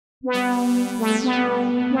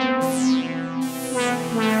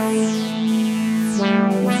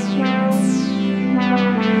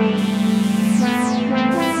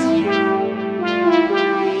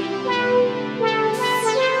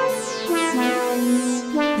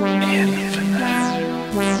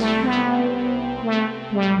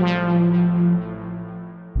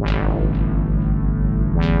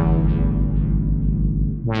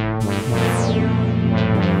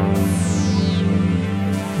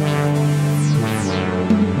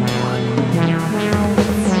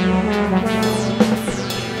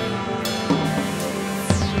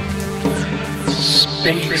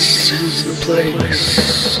Space is the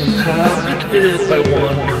place inhabited by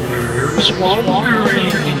wanderers, wandering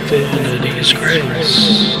infinity's grace.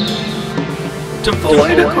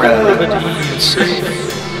 Devoid of gravity and safe,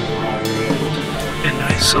 an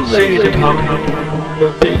isolated home, a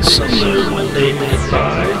base illuminated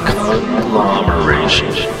by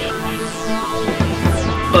conglomeration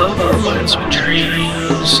of our minds with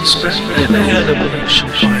dreams, suspended animation,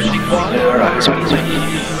 finding why our eyes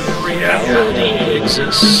believe reality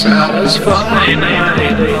exists as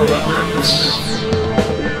finite elements.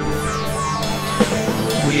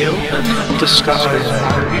 We open up the sky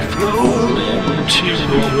and we float into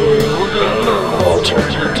a world of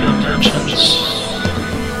alternate dimensions.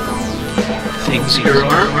 Things here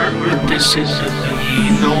aren't what they seem to be,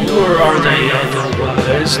 nor are they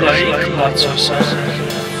otherwise like lots of sand.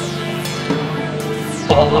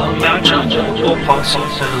 All imaginable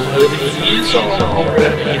possibilities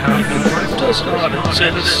already happen. Life does not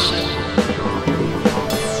exist.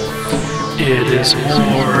 It is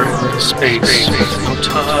more in space with no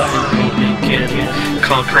time, no beginning,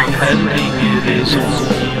 comprehending. It is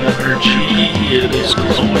only energy. It is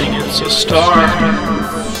glowing. It's a star.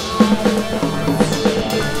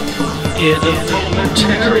 In a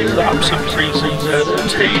momentary lapse of freezing,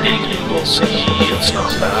 meditating, you will see it's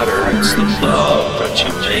not matter, it's the love that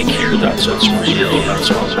you make here, that's what's real, that's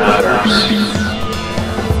what matters.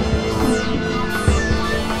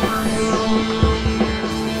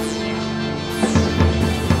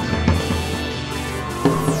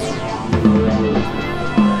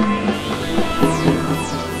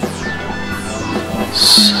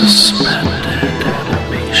 Suspended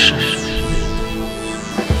animation.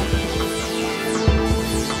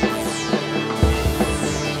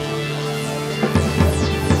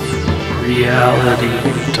 Reality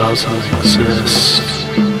doesn't exist.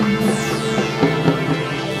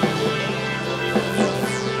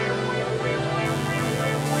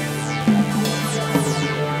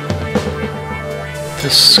 The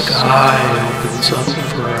sky opens up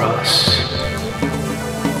for us.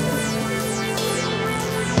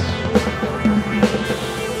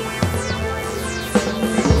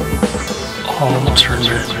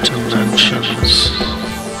 Alternate dimensions.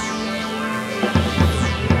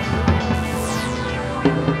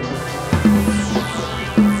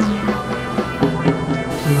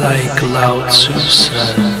 Like Lao Tzu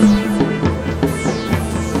said,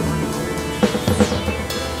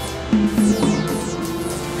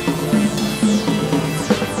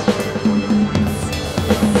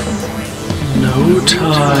 no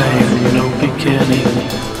time, no beginning.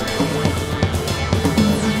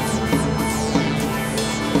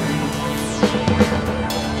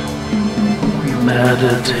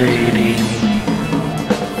 Meditating.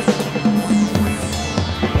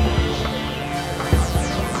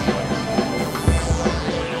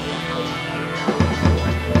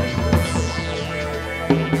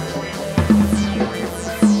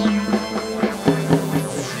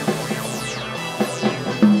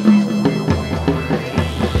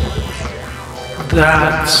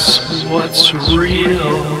 That's what's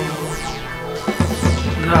real.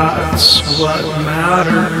 That's what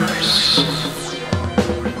matters.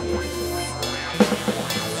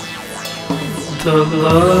 The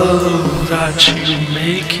love that you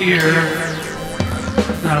make here,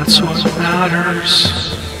 that's what matters.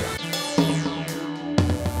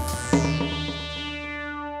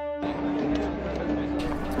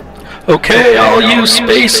 Okay, all you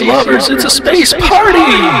space lovers, it's a space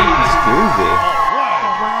party!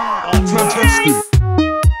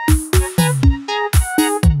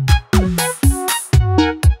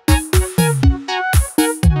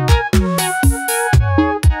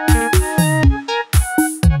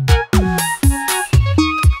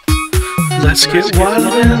 Let's get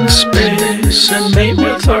wild in space and mate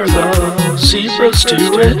with our love. Zebras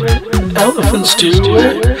do it, elephants do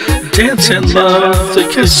it. Dance and love, the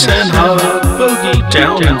kiss and hug. Boogie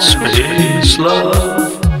down in space, love.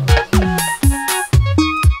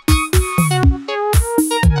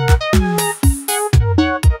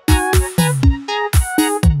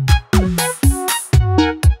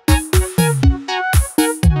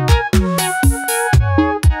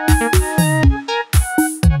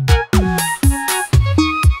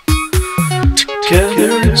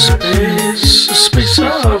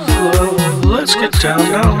 of love. Let's get down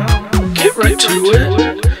now, get right to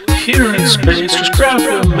it. Here in space, just grab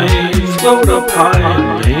your mate, float up high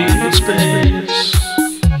and mate in space.